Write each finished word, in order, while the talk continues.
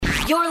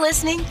You're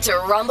listening to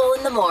Rumble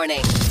in the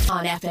Morning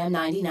on FM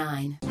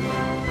 99.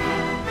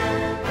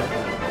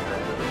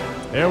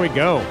 There we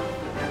go.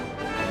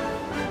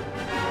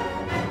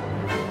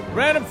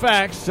 Random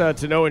facts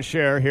to know and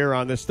share here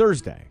on this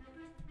Thursday.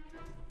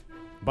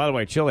 By the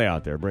way, chilly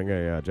out there. Bring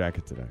a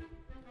jacket today.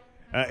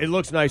 It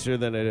looks nicer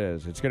than it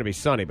is. It's going to be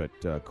sunny, but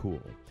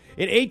cool.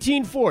 In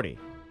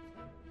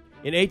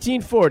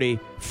 1840,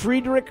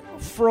 Friedrich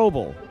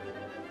Froebel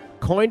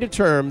coined a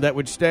term that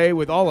would stay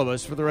with all of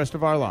us for the rest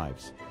of our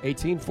lives.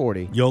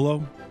 1840.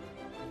 YOLO?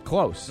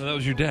 Close. No, that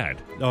was your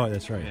dad. Oh,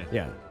 that's right.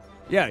 Yeah.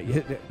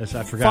 That's,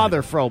 I forgot.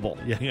 Father Froebel.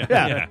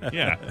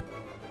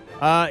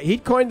 Yeah.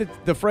 He'd coined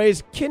the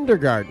phrase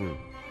kindergarten.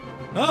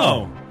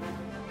 Oh.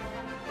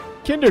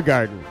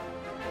 Kindergarten.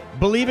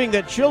 Believing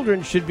that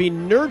children should be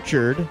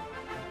nurtured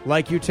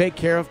like you take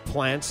care of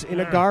plants in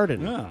a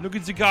garden. Yeah. Look,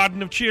 it's a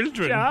garden of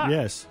children. Yeah.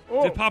 Yes.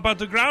 They pop out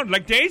the ground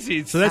like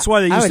daisies. So that's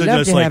why they used I would to love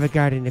just to like. have a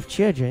garden of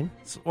children.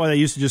 That's why they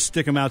used to just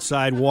stick them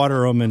outside,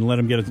 water them, and let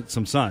them get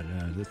some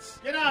sun.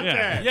 Get out yeah,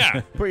 there.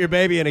 yeah. Put your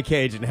baby in a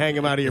cage and hang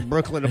him out of your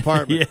Brooklyn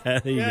apartment. Yeah,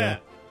 there you go.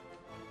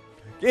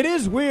 It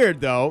is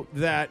weird, though,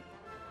 that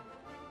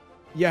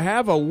you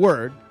have a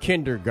word,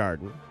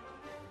 kindergarten,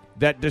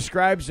 that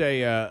describes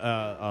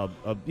a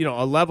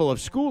level of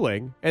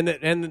schooling, and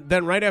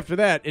then right after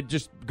that, it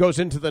just goes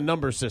into the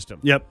number system.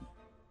 Yep.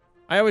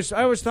 I always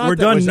thought We're that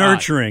done was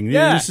nurturing. odd.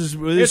 Yeah, This it's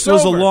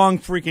was over. a long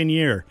freaking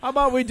year. How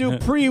about we do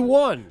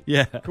pre-1?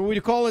 Yeah. Can we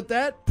call it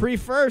that?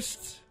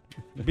 Pre-first?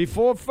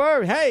 Before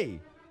first?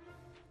 Hey!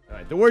 All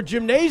right, the word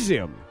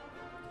gymnasium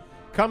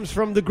comes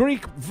from the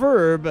Greek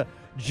verb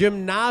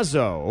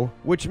gymnazo,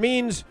 which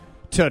means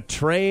to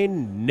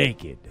train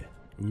naked.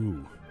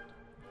 Ooh.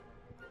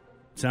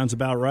 Sounds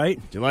about right.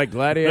 Do you like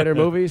gladiator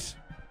movies?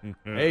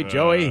 Hey,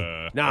 Joey.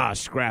 Nah,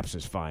 Scraps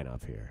is fine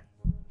up here.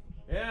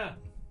 Yeah.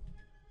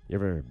 You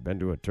ever been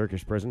to a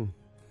Turkish prison?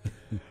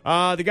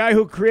 The guy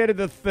who created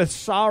the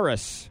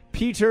thesaurus,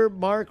 Peter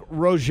Mark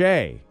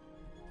Roget.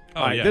 Oh,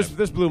 All right, yeah.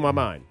 this blew my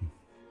mind.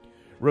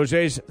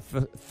 Roget's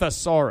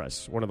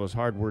thesaurus, one of those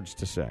hard words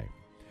to say.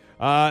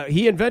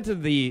 He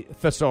invented the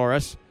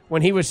thesaurus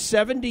when he was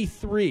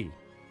 73.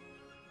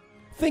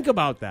 Think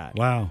about that.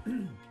 Wow.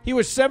 He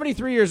was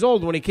 73 years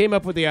old when he came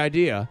up with the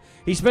idea.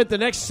 He spent the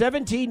next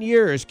 17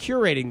 years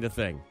curating the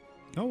thing.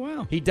 Oh,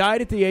 wow. He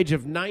died at the age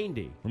of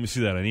 90. Let me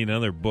see that. I need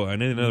another book. I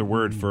need another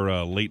word for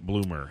late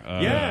bloomer.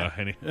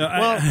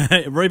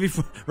 Right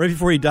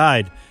before he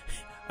died,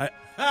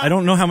 I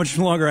don't know how much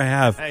longer I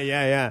have. Hey,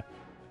 yeah.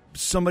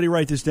 Somebody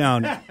write this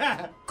down.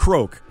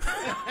 Croak.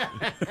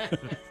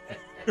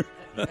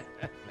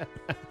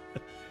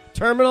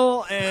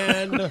 Terminal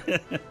and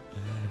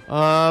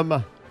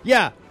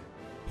yeah.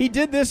 He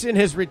did this in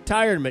his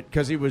retirement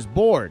because he was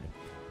bored.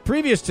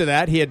 Previous to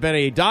that, he had been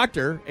a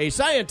doctor, a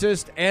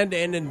scientist, and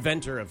an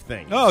inventor of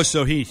things. Oh,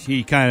 so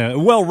he kind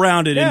of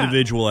well-rounded Yeah.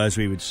 individual, as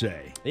we would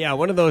say. Yeah,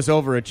 one of those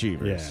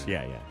overachievers.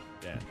 Yeah.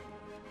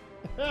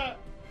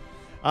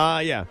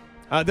 Yeah.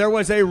 There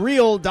was a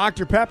real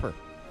Dr. Pepper.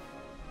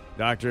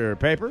 Dr.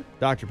 Pepper?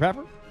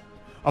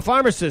 A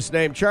pharmacist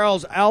named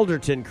Charles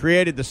Alderton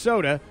created the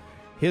soda.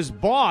 His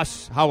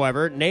boss,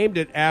 however, named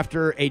it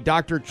after a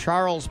Dr.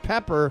 Charles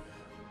Pepper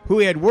who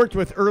he had worked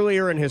with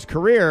earlier in his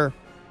career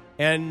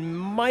and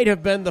might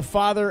have been the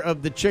father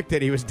of the chick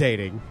that he was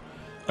dating,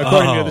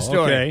 according to the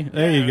story. Okay,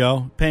 there you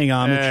go. Paying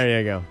homage. There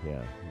you go.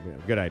 Yeah,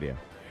 good idea.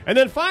 And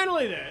then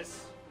finally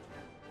this.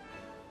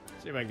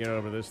 See if I can get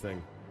over this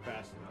thing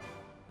fast enough.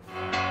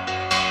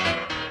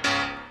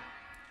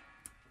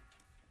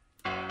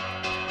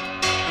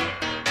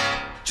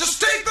 Just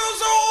take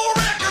those old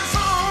records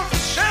off the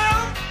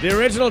shelf. The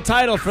original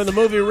title from the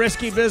movie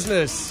Risky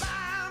Business.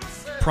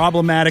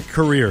 Problematic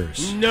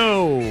careers.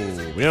 No.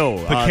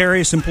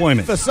 Precarious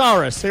employment.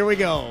 Thesaurus. Here we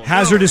go.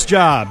 Hazardous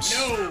jobs.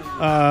 No.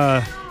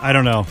 I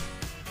don't know.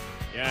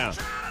 Yeah.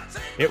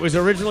 It was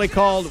originally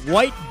called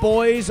White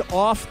Boys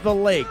Off the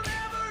Lake.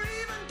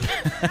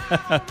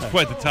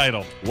 Quite the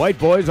title. White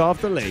Boys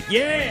Off the Lake.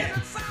 Yeah.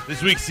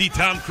 This week, see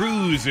Tom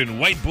Cruise in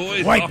White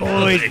Boys. White Off the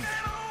Boys. Lake.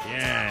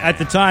 Yeah. At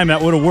the time,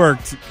 that would have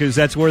worked because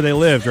that's where they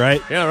lived,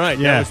 right? Yeah, right.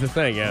 Yeah. That was the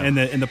thing, yeah. And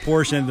the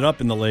Porsche ended up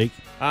in the lake.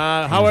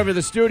 However,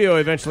 the studio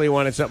eventually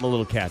wanted something a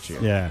little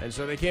catchier. Yeah. And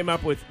so they came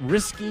up with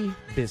Risky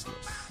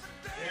Business.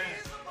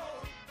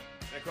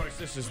 And of course,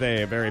 this is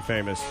the very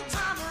famous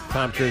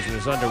Tom Cruise in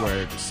his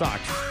underwear,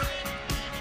 socks.